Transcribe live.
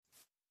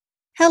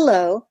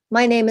Hello,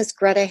 my name is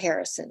Greta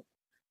Harrison.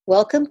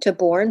 Welcome to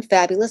Born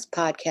Fabulous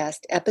Podcast,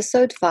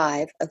 Episode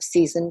 5 of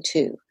Season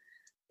 2.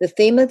 The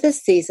theme of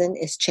this season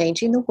is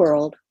Changing the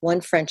World,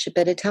 One Friendship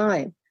at a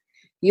Time.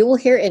 You will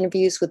hear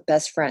interviews with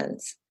best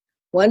friends.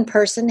 One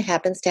person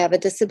happens to have a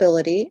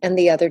disability and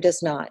the other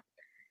does not.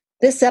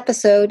 This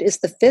episode is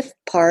the fifth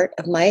part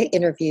of my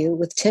interview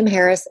with Tim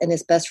Harris and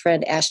his best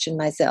friend Ashton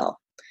Mizell.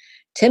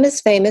 Tim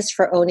is famous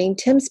for owning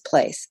Tim's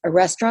Place, a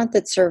restaurant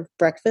that served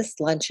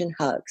breakfast, lunch, and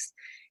hugs.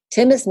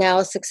 Tim is now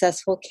a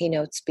successful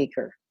keynote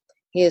speaker.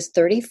 He is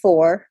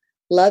 34,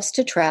 loves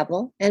to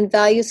travel, and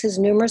values his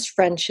numerous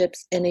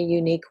friendships in a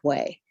unique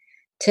way.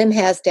 Tim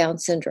has Down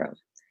syndrome.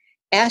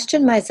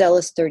 Ashton Mizell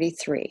is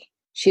 33.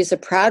 She is a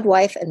proud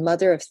wife and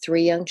mother of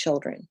 3 young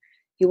children.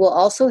 You will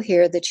also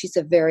hear that she's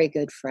a very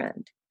good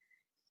friend.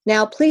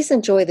 Now, please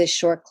enjoy this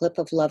short clip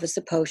of Love is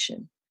a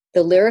Potion.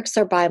 The lyrics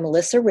are by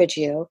Melissa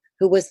Riggio,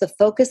 who was the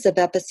focus of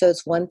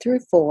episodes 1 through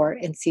 4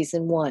 in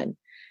Season 1.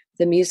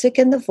 The music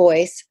and the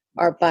voice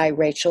are by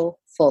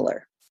Rachel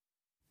Fuller.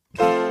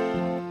 Love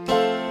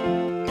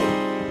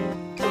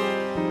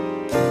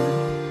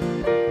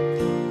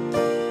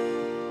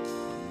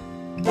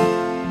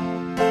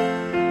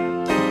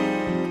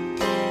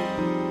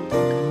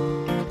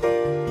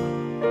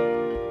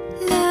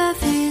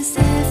is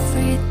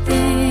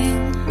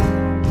everything.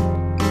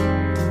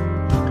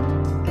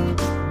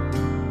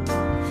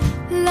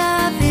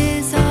 Love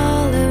is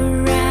all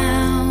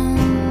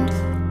around.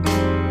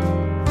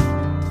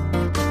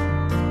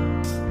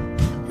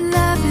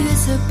 Love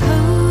is a potion.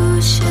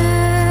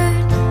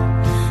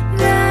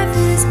 Love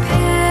is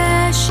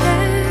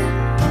passion.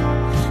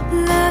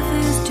 Love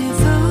is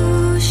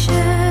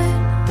devotion.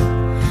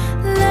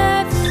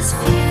 Love is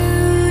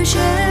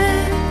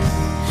fusion.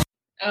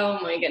 Oh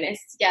my goodness.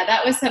 Yeah,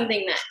 that was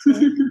something that,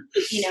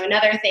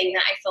 another thing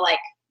that I feel like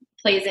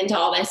plays into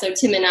all this. So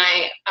Tim and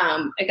I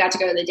got to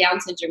go to the Down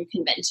syndrome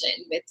convention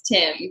with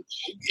Tim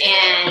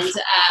and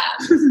the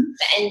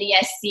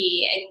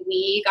NDSC, and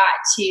we got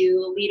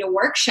to lead a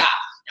workshop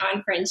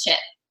on friendship.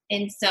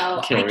 And so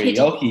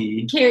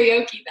karaoke,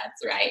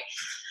 that's right.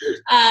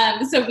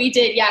 So we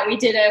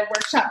did a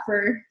workshop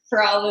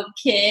for all the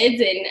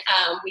kids, and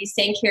we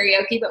sang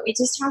karaoke, but we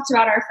just talked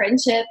about our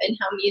friendship and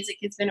how music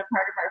has been a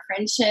part of our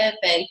friendship.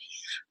 And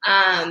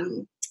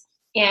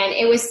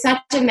it was such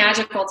a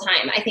magical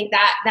time. I think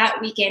that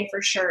weekend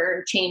for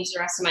sure changed the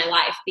rest of my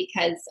life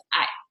because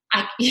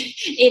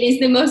it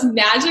is the most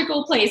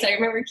magical place. I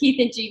remember Keith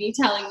and Jeannie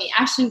telling me,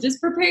 Ashton, just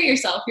prepare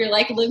yourself. You're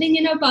like living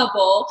in a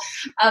bubble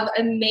of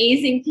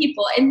amazing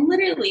people. And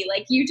literally,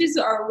 like, you just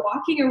are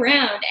walking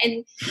around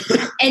and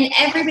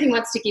everybody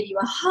wants to give you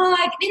a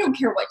hug. They don't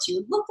care what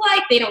you look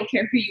like. They don't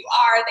care who you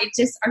are. They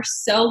just are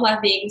so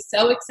loving,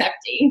 so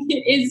accepting.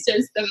 It is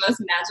just the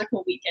most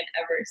magical weekend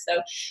ever.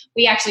 So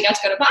we actually got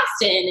to go to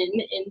Boston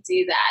and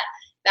do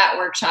that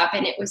workshop.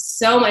 And it was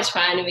so much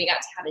fun. And we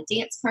got to have a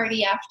dance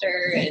party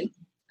after. And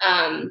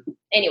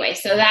anyway,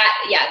 so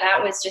that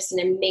was just an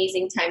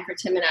amazing time for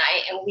Tim and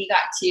I, and we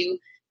got to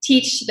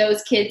teach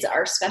those kids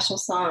our special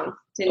song,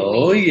 didn't we?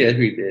 Oh, yes,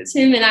 we did.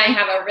 Tim and I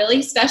have a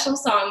really special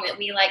song that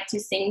we like to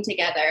sing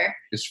together.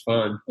 It's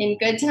fun. In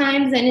good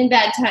times and in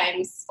bad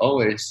times.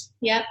 Always.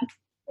 Yep.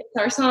 It's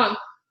our song.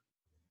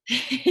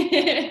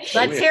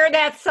 Let's hear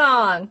that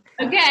song.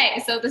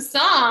 Okay, so the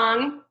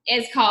song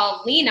is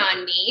called Lean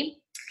on Me.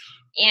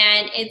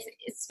 And it's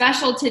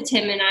special to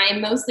Tim and I,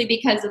 mostly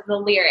because of the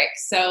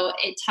lyrics. So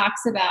it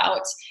talks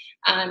about,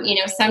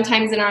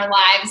 sometimes in our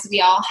lives,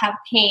 we all have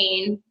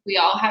pain, we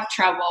all have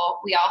trouble,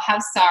 we all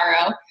have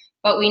sorrow,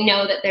 but we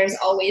know that there's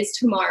always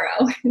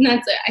tomorrow. And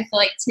that's what I feel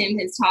like Tim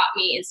has taught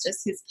me, is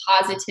just his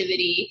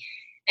positivity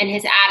and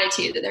his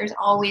attitude that there's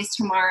always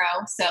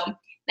tomorrow. So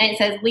then it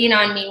says, lean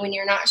on me when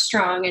you're not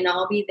strong, and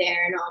I'll be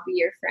there, and I'll be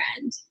your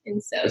friend.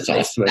 And so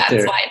that's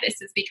why this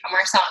has become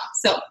our song.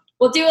 So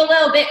we'll do a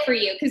little bit for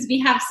you because we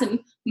have some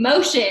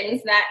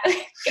motions that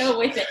go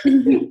with it.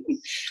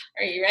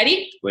 Are you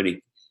ready?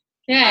 Ready.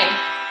 Okay.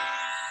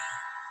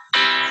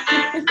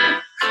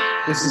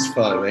 This is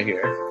fun right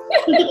here.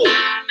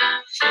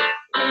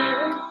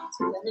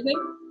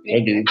 I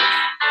do.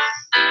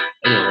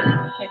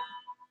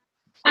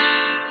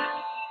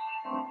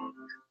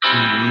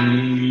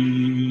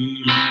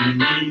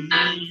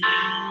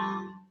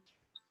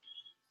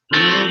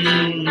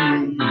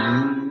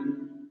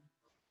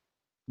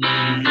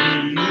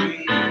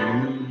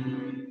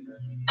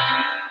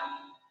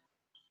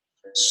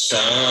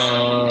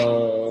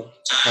 Sometimes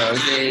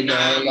in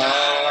our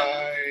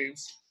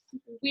lives,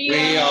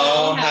 we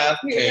all have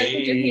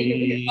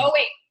pain. Oh,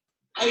 wait.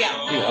 Oh,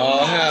 yeah. We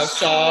all have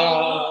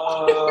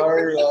sorrow.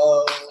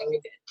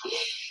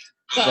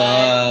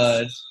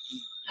 But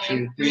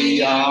if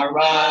we are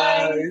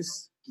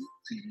wise,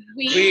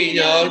 we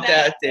know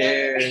that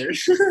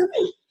there's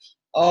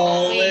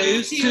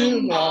always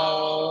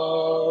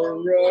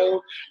tomorrow.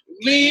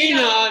 Lean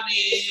on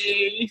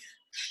me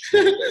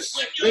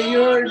when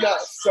you're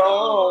not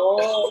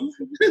strong,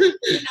 and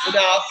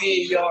I'll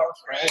be your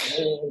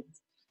friend.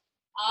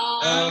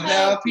 I'll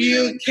help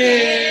you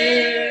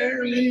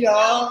carry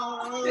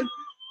on.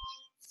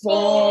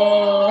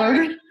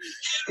 for.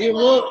 It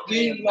won't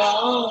be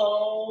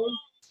long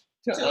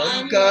till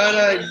I'm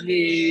gonna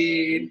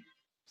need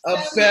a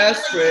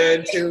best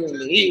friend to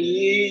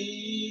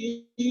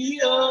lean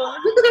on.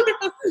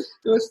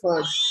 It was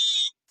fun.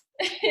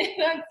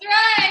 That's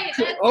right.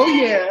 That's Oh it.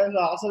 yeah, it was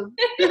awesome.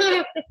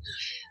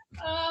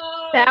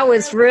 Oh, That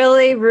was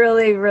really,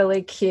 really,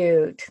 really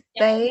cute.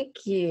 Yeah.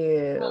 Thank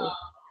you. Oh.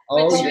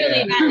 Oh But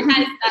truly, yeah.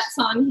 that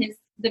song has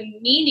the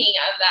meaning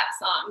of that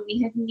song.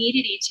 We have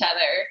needed each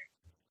other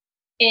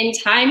in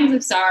times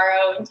of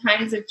sorrow and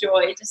times of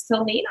joy, just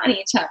to lean on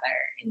each other.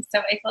 And so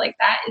I feel like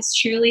that is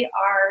truly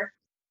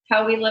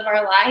how we live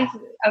our life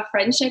of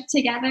friendship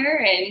together,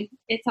 and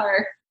it's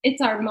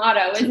our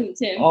motto, isn't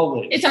it?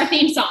 Always. It's our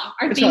theme song.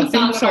 Our It's theme our theme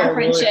song of our song,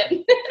 really.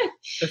 friendship.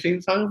 The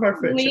theme song of our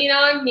friendship. Lean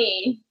on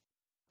me.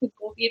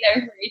 We'll be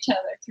there for each other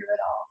through it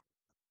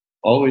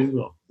all. Always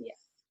will.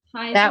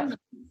 Hi.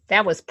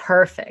 That was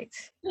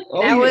perfect.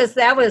 Oh,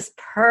 That was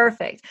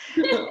perfect.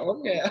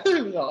 Oh yeah,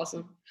 it was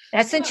awesome.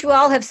 Now, since you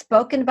all have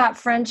spoken about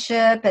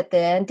friendship at the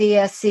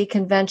NDSC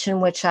convention,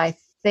 which I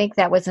think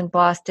that was in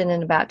Boston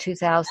in about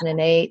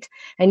 2008,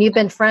 and you've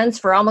been friends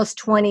for almost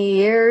 20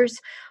 years,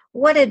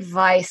 what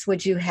advice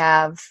would you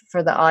have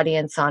for the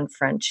audience on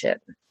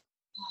friendship?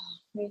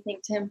 What do you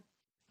think, Tim?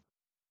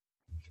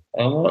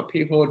 I want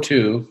people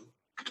to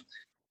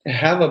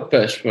have a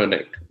best friend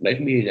like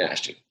me and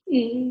Ashton.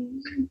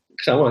 Mm-hmm.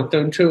 Because I want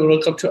them to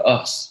look up to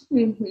us.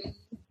 Mm-hmm.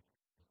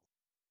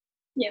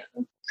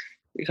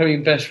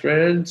 Becoming best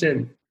friends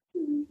and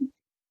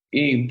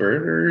eating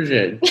burgers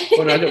and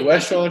going out to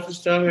restaurants and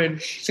stuff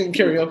and singing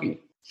karaoke.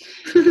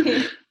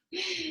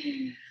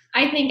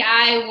 I think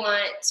I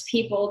want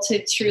people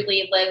to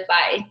truly live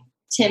by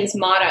Tim's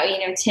motto.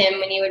 You know, Tim,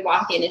 when you would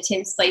walk into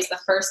Tim's place, the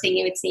first thing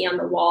you would see on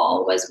the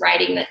wall was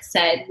writing that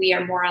said, "We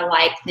are more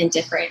alike than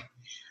different.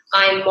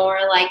 I'm more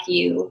like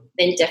you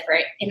than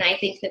different." And I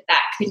think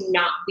that could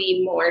not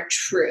be more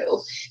true.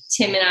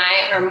 Tim and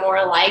I are more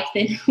alike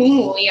than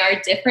we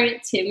are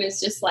different. Tim is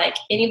just like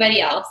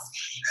anybody else.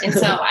 And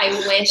so I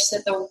wish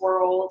that the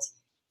world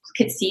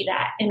could see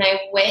that. And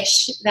I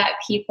wish that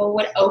people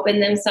would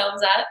open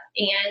themselves up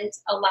and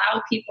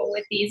allow people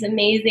with these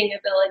amazing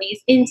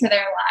abilities into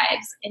their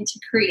lives and to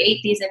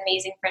create these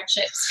amazing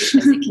friendships,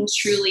 because it can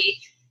truly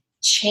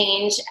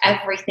change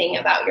everything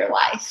about your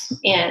life.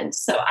 And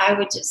so I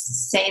would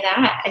just say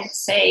that and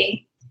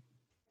say,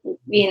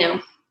 you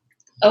know,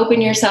 open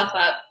yourself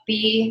up,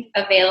 be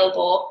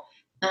available.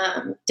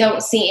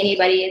 Don't see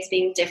anybody as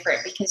being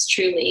different, because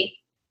truly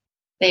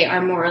they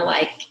are more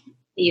like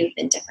you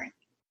than different.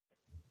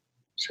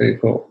 It's pretty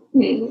cool.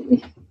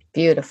 Mm.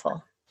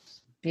 Beautiful.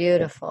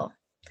 Beautiful.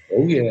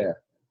 Oh yeah.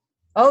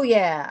 Oh,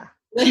 yeah.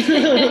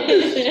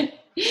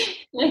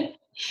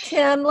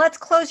 Tim, let's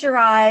close your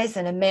eyes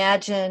and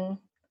imagine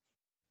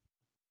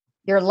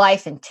your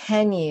life in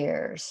 10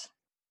 years.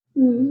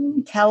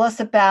 Mm. Tell us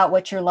about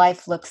what your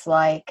life looks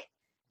like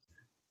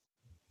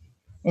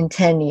in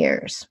 10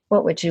 years.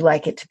 What would you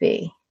like it to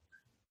be?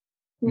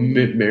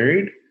 Been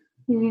married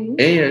Mm.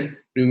 and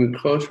moving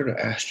closer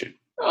to Ashton.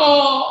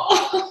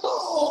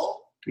 Oh,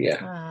 Yeah.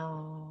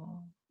 Oh.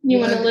 you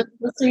want to live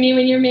close to me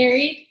when you're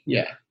married?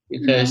 Yeah.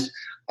 Because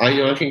I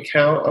know I can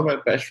count on my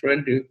best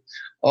friend to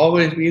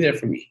always be there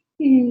for me.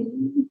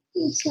 Mm.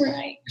 That's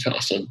right. It's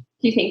awesome.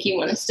 Do you think you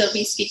want to still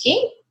be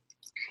speaking?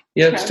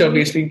 Yep, still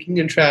be Traveling. speaking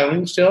and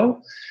traveling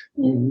still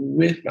Mm.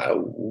 with my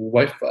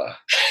wife.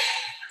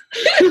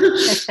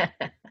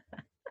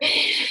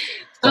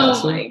 Oh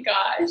Awesome. my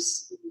gosh.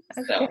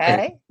 So,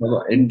 Okay.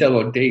 And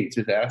double dates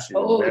with Ashton.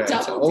 Oh, Yeah.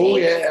 double Oh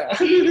dates.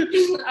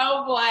 yeah.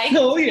 oh boy.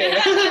 Oh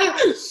yeah.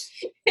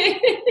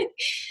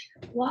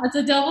 Lots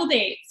of double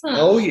dates. Huh?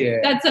 Oh yeah.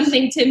 That's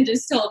something Tim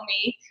just told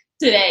me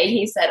today.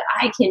 He said,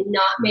 I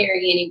cannot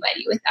marry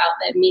anybody without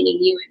them meeting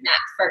you and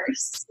Matt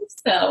first.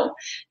 So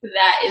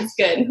that is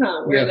good,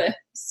 huh? We're the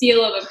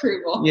seal of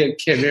approval. Yeah,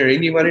 can't marry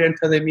anybody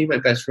until they meet my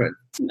best friend.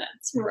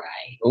 That's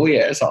right. Oh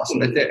yeah, it's awesome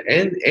right there.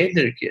 And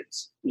their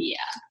kids. Yeah.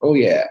 Oh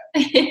yeah.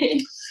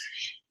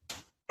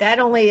 That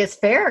only is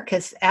fair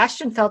because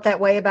Ashton felt that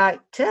way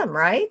about Tim,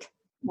 right?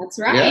 That's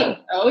right. Yeah.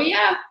 Oh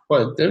yeah.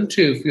 But them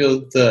two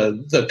feel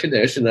the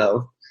connection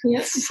of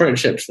Yep.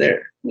 friendships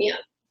there. Yeah.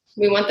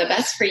 We want the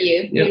best for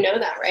you. Yep. You know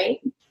that, right?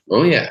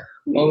 Oh yeah.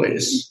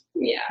 Always.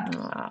 Yeah.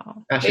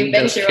 Oh. Ashton We've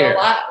been does through care. a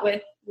lot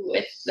with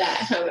that,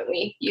 haven't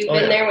we? You've Oh,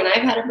 been yeah. there when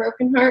I've had a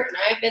broken heart, and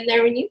I've been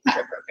there when you've had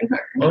a broken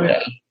heart. Oh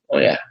yeah. Oh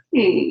yeah.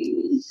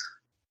 Hmm.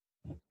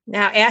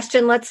 Now,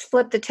 Ashton, let's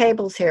flip the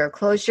tables here.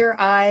 Close your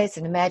eyes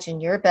and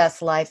imagine your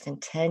best life in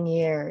 10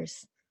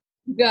 years.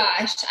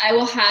 Gosh, I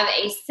will have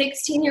a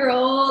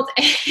 16-year-old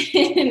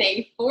and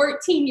a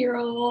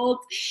 14-year-old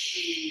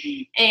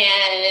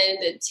and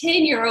a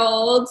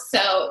 10-year-old.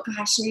 So,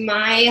 gosh,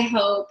 my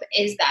hope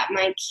is that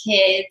my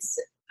kids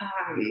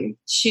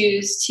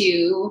choose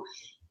to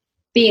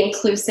be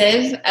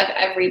inclusive of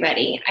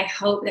everybody. I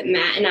hope that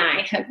Matt and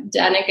I have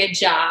done a good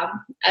job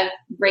of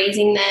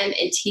raising them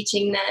and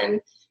teaching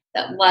them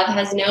that love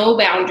has no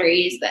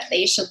boundaries, that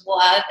they should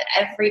love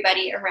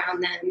everybody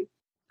around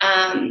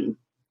them.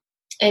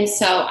 And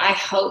so I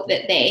hope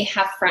that they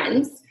have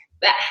friends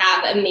that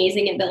have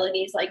amazing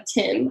abilities like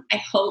Tim. I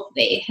hope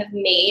they have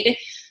made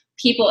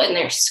people in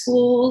their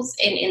schools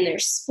and in their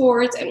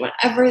sports and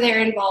whatever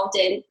they're involved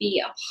in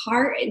be a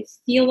part and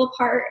feel a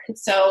part. And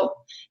so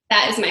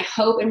that is my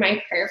hope and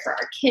my prayer for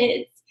our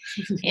kids.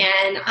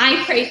 And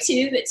I pray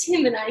too that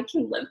Tim and I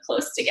can live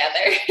close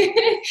together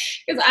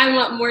because I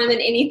want more than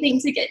anything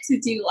to get to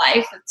do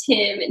life with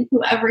Tim and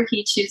whoever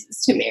he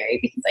chooses to marry,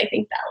 because I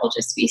think that will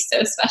just be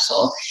so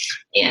special.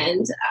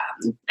 And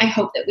I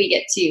hope that we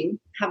get to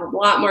have a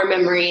lot more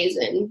memories.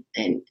 And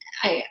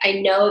I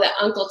know that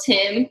Uncle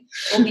Tim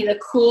will be the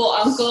cool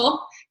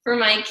uncle for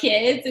my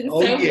kids. And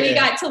so if we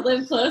got to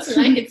live close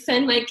and I could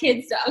send my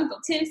kids to Uncle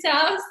Tim's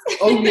house,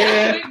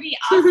 that would be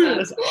awesome.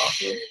 That's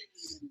awesome.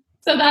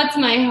 So that's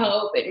my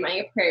hope and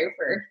my prayer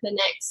for the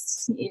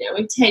next,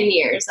 in 10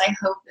 years. I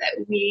hope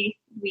that we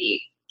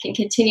can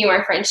continue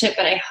our friendship,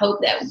 but I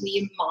hope that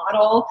we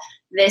model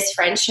this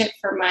friendship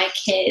for my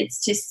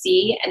kids to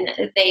see and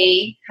that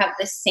they have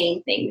the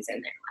same things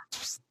in their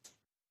lives.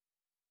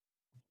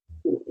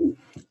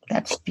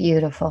 That's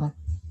beautiful.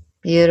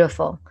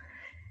 Beautiful.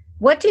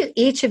 What do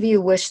each of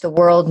you wish the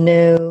world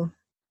knew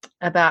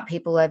about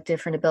people who have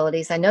different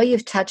abilities? I know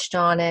you've touched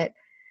on it,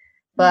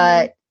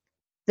 but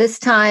this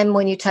time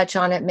when you touch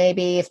on it,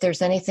 maybe if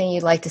there's anything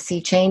you'd like to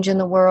see change in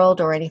the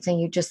world or anything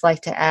you'd just like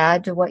to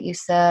add to what you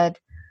said,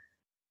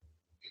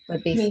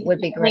 would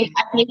be great.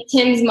 I think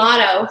Tim's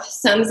motto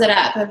sums it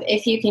up of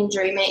if you can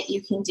dream it,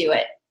 you can do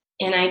it.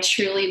 And I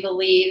truly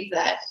believe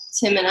that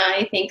Tim and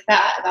I think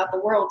that about the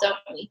world, don't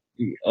we?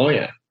 Oh,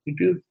 yeah. We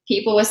do.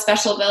 People with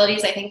special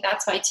abilities. I think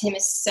that's why Tim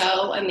is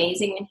so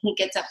amazing when he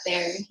gets up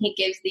there and he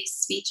gives these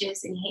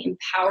speeches and he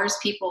empowers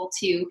people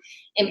to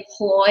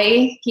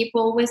employ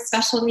people with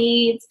special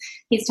needs.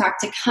 He's talked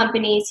to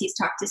companies. He's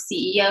talked to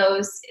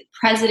CEOs.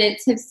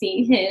 Presidents have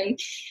seen him.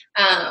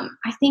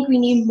 I think we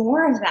need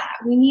more of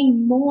that. We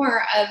need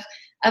more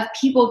of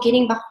people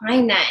getting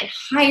behind that and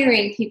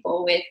hiring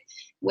people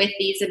with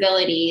these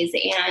abilities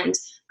and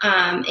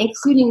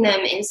including them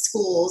in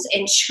schools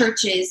and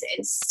churches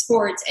and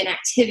sports and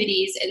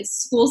activities and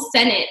school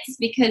senates,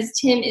 because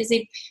Tim is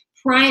a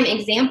prime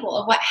example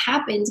of what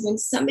happens when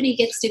somebody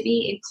gets to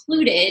be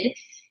included.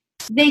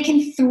 They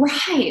can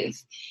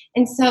thrive.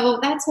 And so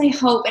that's my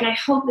hope. And I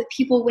hope that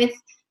people with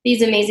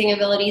these amazing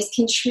abilities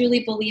can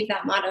truly believe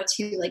that motto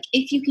too. Like,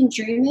 if you can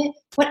dream it,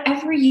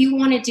 whatever you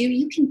want to do,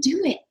 you can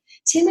do it.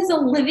 Tim is a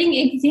living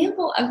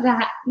example of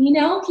that.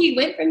 He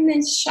went from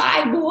this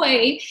shy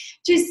boy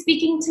to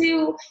speaking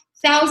to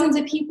thousands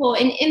of people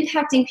and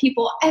impacting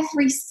people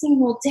every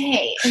single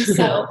day. And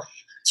so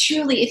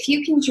truly, if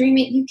you can dream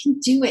it, you can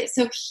do it.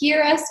 So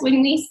hear us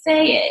when we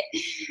say it.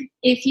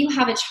 If you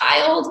have a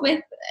child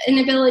with an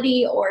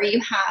ability, or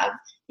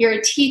you're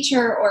a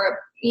teacher or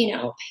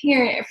a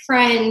parent, a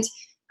friend,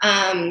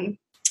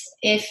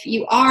 if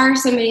you are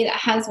somebody that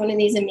has one of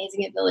these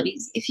amazing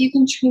abilities, if you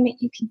can dream it,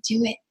 you can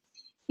do it.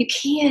 You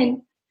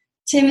can.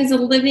 Tim is a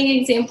living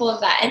example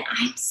of that. And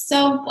I'm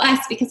so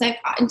blessed because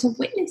I've gotten to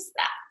witness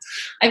that.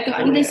 I've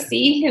gotten to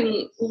see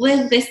him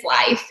live this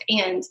life.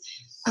 And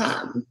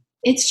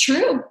it's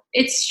true.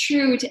 It's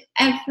true to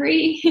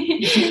every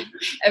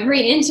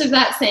inch of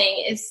that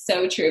saying is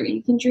so true.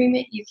 You can dream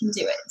it. You can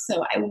do it.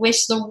 So I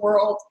wish the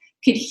world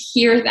could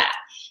hear that.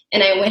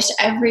 And I wish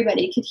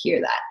everybody could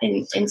hear that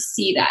and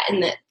see that,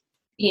 and that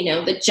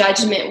the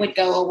judgment would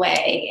go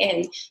away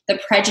and the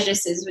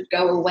prejudices would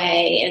go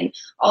away and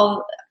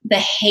all the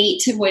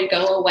hate would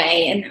go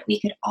away, and we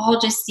could all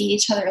just see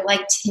each other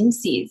like Tim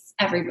sees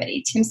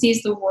everybody. Tim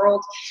sees the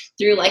world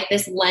through like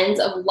this lens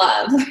of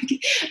love.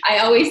 I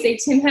always say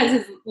Tim has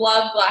his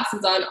love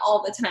glasses on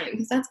all the time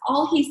because that's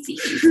all he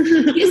sees.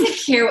 He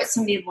doesn't care what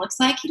somebody looks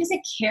like. He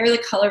doesn't care the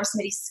color of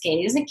somebody's skin.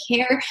 He doesn't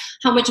care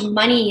how much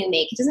money you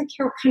make. He doesn't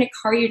care what kind of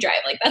car you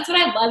drive. Like, that's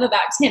what I love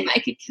about Tim. I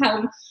could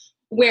come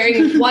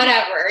wearing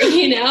whatever,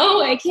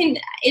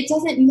 it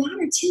doesn't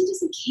matter. Tim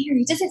doesn't care.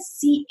 He doesn't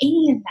see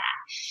any of that.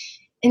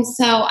 And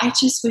so I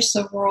just wish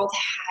the world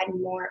had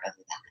more of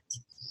that.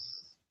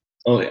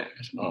 Oh yeah,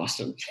 that's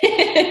awesome.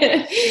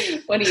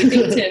 What do you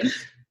think, Tim?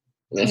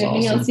 That's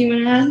Anything awesome. else you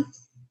want to add?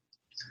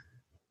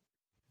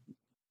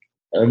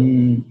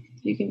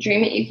 If you can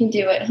dream it, you can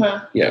do it,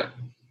 huh? Yeah.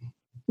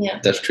 Yeah.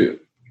 That's true.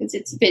 Because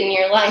it's been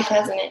your life,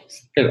 hasn't it?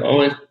 It's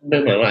always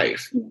been my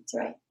life. That's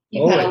right.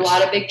 You've had a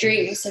lot of big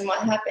dreams, and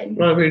what happened? A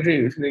lot of big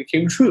dreams, and they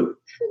came true.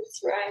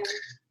 That's right.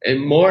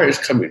 And more is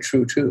coming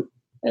true, too.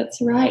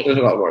 That's right. There's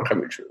a lot more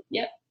coming true.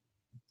 Yep.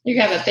 You're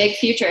going to have a big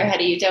future ahead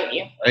of you, don't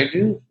you? I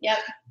do. Yep.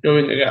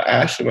 Knowing I got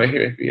Ashton right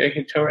here, I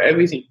can cover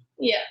everything.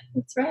 Yeah,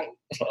 that's right.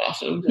 That's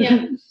awesome.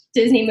 Yeah.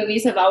 Disney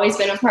movies have always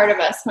been a part of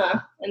us, huh?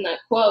 And that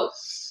quote.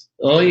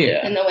 Oh,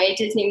 yeah. And the way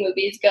Disney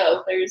movies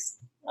go, there's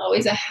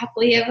always a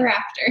happily ever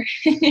after.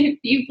 If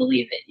you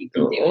believe it, you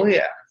can do it. Oh,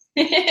 yeah.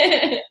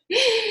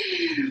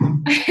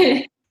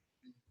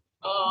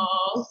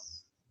 Oh.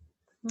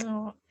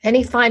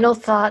 Any final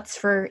thoughts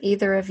for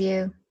either of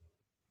you?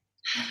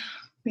 What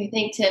do you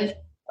think, Tim?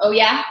 Oh,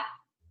 yeah?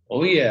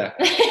 Oh, yeah.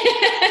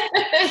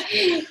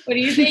 What do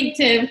you think,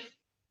 Tim?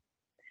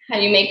 How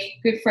do you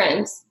make good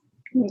friends?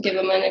 Can you give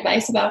them an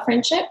advice about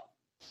friendship?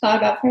 Thought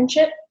about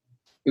friendship?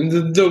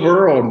 The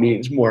world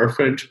needs more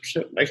friendships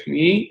like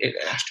me and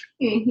Ashton.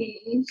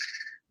 Mm-hmm.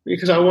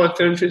 Because I want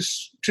them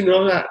to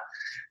know that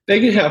they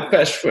can have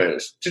best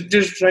friends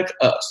just like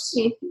us.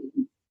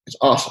 Mm-hmm. It's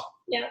awesome.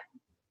 Yeah,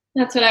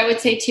 that's what I would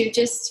say too.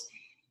 Just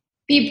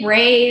be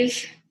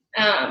brave,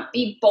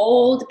 be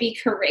bold, be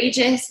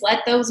courageous.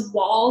 Let those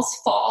walls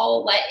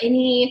fall. Let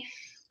any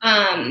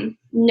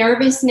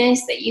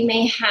nervousness that you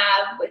may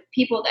have with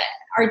people that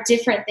are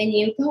different than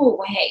you go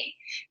away.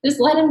 Just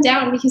let them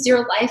down, because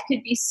your life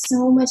could be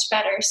so much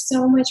better,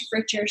 so much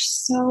richer,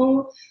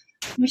 so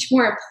much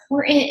more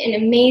important and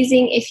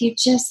amazing if you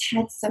just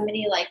had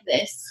somebody like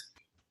this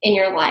in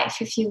your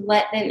life, if you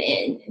let them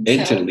in.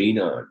 And to lean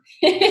on.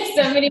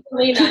 Somebody to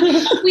lean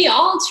on.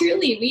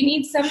 We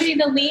need somebody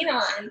to lean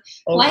on.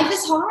 Life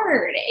is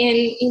hard,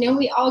 and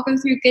we all go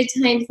through good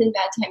times and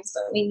bad times,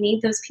 but we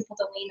need those people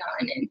to lean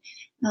on. And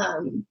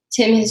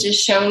Tim has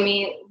just shown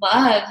me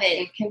love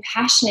and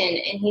compassion,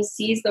 and he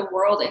sees the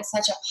world in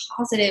such a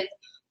positive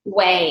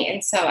way.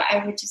 And so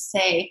I would just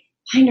say,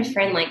 find a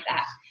friend like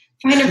that.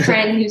 Find a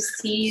friend who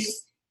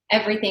sees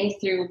everything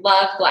through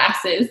love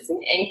glasses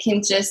and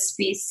can just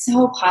be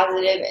so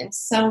positive and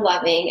so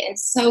loving and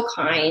so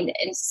kind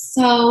and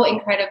so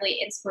incredibly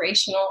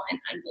inspirational and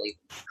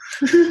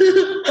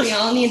unbelievable. We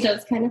all need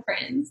those kind of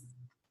friends.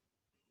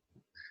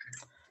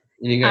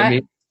 And you got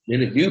me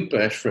and a new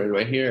best friend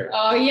right here.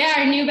 Oh yeah,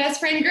 our new best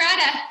friend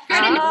Greta.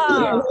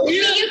 Greta, maybe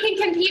you can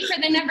compete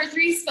for the number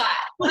 3 spot.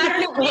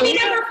 I don't know, maybe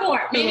number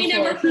 4. Maybe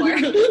number 4.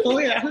 Oh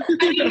yeah.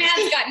 I mean,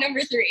 Matt's got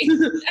number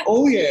 3.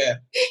 Oh yeah.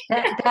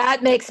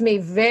 That makes me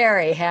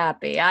very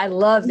happy. I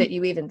love that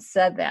you even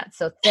said that.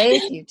 So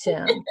thank you,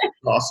 Tim.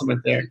 Awesome right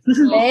there.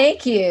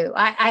 Thank you.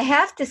 I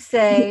have to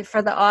say,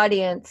 for the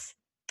audience,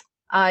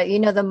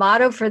 the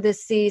motto for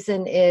this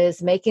season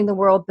is making the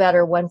world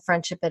better one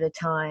friendship at a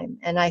time.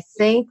 And I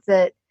think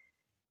that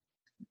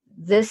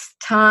this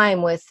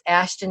time with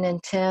Ashton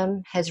and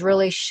Tim has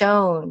really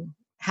shown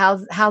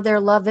how their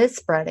love is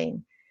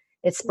spreading.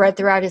 It's spread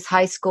throughout his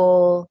high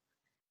school,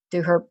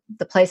 through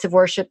the place of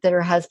worship that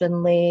her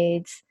husband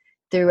leads,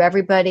 through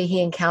everybody he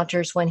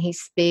encounters when he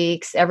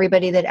speaks,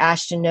 everybody that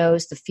Ashton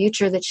knows, the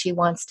future that she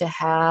wants to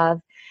have.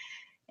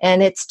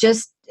 And it's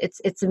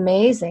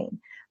amazing.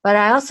 But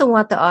I also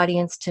want the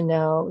audience to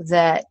know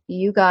that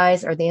you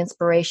guys are the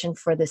inspiration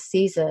for the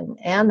season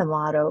and the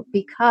motto,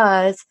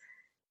 because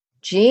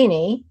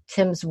Jeannie,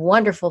 Tim's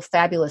wonderful,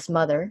 fabulous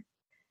mother,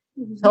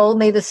 told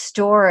me the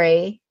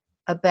story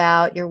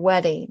about your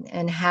wedding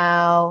and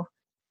how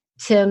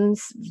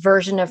Tim's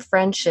version of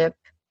friendship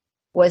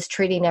was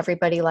treating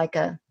everybody like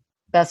a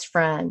best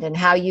friend, and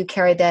how you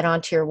carried that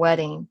onto your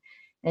wedding,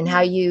 and how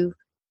you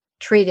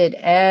treated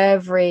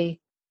every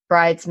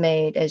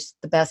bridesmaid as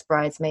the best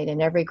bridesmaid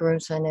and every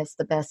groomsman as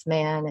the best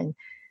man. And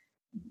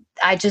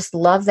I just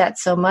love that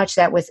so much.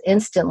 That was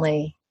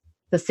instantly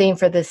the theme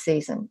for this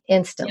season,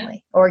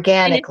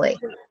 organically.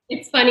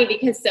 It's funny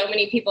because so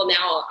many people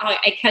now,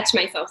 I catch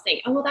myself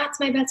saying, oh, well, that's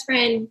my best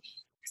friend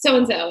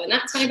so-and-so, and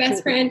that's my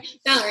best friend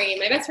Mallory,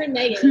 and my best friend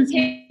Megan, and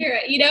Tara,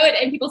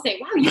 and people say,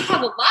 wow, you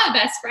have a lot of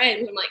best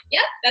friends. I'm like,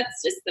 yep,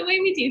 that's just the way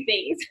we do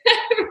things.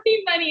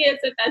 Everybody is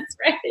a best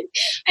friend.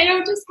 I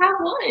don't just have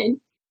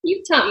one.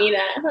 You taught me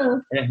that, huh?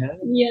 Uh-huh.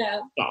 Yeah.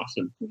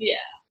 Awesome. Yeah.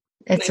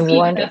 It's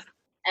wonderful.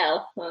 Huh?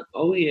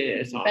 Oh yeah,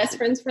 it's awesome. Best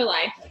friends for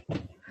life.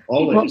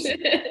 Always.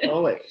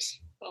 Always.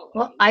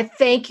 Well, I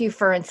thank you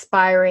for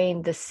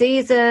inspiring the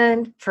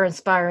season, for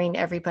inspiring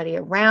everybody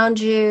around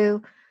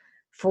you,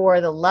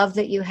 for the love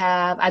that you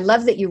have. I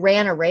love that you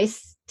ran a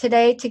race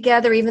today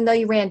together, even though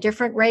you ran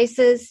different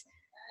races.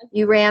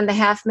 You ran the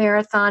half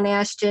marathon,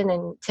 Ashton,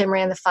 and Tim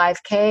ran the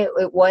 5K.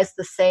 It was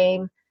the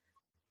same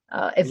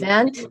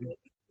event.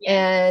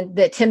 And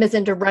that Tim is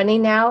into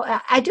running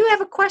now. I do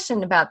have a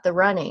question about the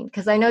running,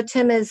 because I know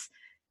Tim is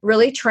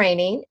really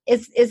training.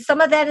 Is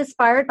some of that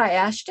inspired by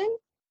Ashton?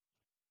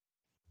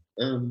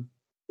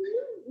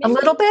 A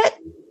little bit?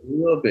 A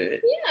little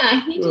bit.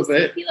 Yeah,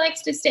 he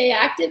likes to stay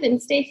active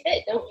and stay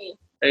fit, don't you?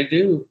 I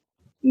do.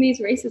 And these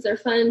races are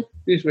fun.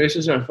 These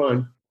races are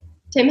fun.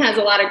 Tim has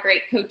a lot of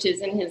great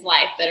coaches in his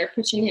life that are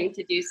pushing him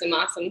to do some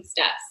awesome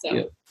stuff. So.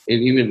 Yeah.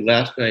 And even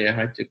last night, I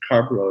had to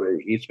carb load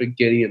and eat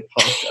spaghetti and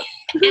pasta.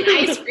 And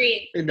ice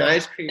cream. And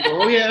ice cream.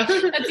 Oh, yeah.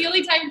 That's the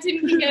only time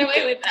Tim can get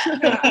away with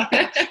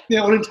that. The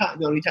only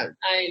time.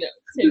 I know.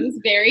 Tim's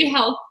very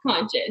health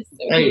conscious.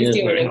 So he's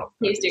doing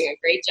a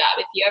great job.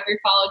 If you ever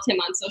follow Tim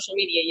on social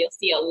media, you'll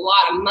see a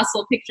lot of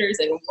muscle pictures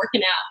and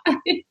working out.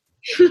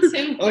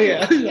 Tim. Oh,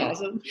 yeah.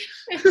 That's awesome.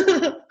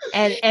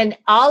 And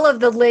all of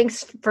the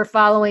links for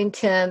following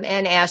Tim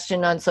and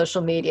Ashton on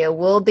social media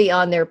will be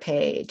on their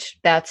page.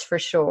 That's for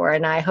sure.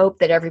 And I hope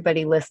that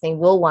everybody listening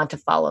will want to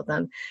follow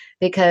them,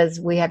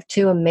 because we have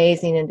two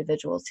amazing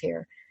individuals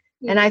here.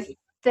 And I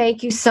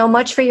thank you so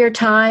much for your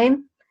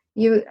time.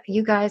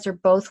 You guys are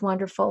both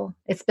wonderful.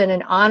 It's been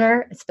an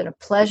honor. It's been a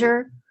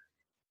pleasure.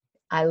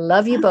 I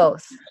love you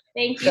both.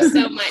 Thank you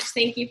so much.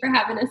 Thank you for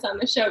having us on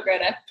the show,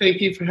 Greta.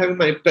 Thank you for having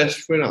my best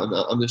friend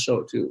on the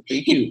show too.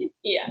 Thank you.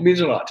 Yeah. It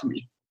means a lot to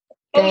me.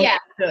 Oh, yeah.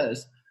 It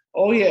does.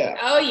 Oh, yeah.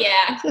 Oh,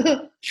 yeah.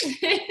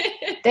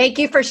 Thank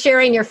you for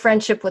sharing your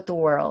friendship with the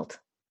world.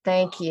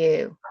 Thank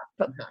you.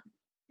 Bye-bye.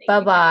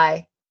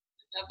 Bye-bye.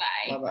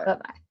 Bye-bye.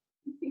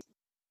 Bye-bye.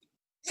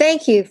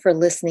 Thank you for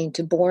listening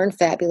to Born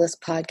Fabulous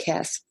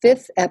Podcast's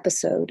 5th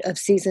episode of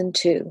Season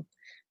 2.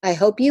 I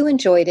hope you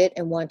enjoyed it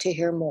and want to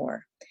hear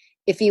more.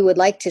 If you would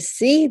like to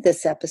see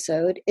this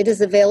episode, it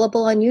is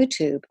available on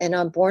YouTube and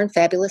on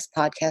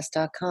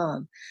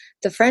bornfabulouspodcast.com.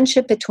 The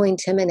friendship between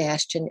Tim and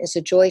Ashton is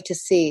a joy to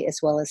see as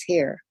well as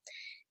hear.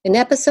 In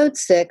episode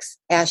 6,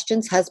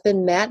 Ashton's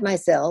husband, Matt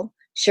Mizell,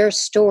 shares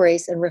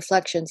stories and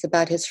reflections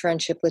about his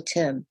friendship with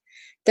Tim.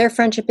 Their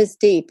friendship is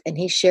deep, and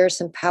he shares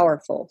some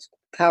powerful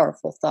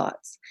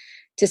thoughts.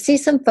 To see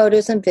some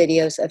photos and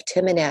videos of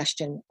Tim and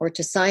Ashton, or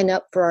to sign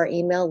up for our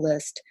email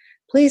list,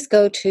 please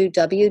go to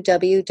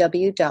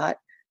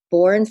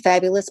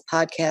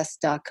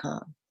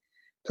www.bornfabulouspodcast.com.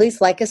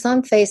 Please like us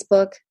on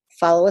Facebook,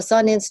 follow us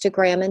on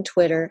Instagram and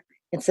Twitter,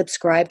 and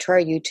subscribe to our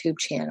YouTube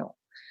channel.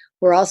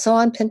 We're also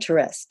on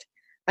Pinterest.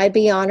 I'd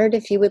be honored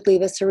if you would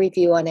leave us a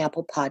review on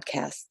Apple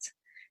Podcasts.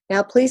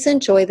 Now, please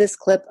enjoy this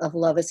clip of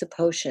Love is a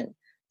Potion.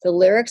 The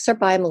lyrics are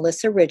by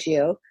Melissa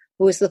Riggio,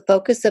 who is the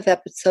focus of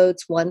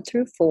episodes 1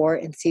 through 4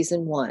 in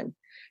Season 1.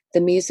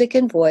 The music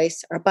and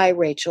voice are by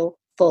Rachel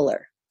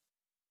Fuller.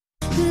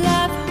 Love